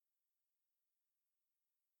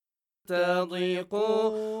تضيق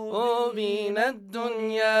بنا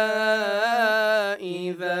الدنيا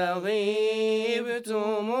إذا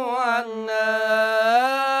غبتم عنا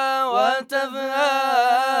وتذهب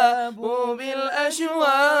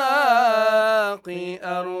بالأشواق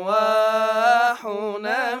أرواحنا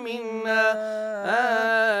منا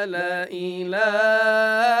لا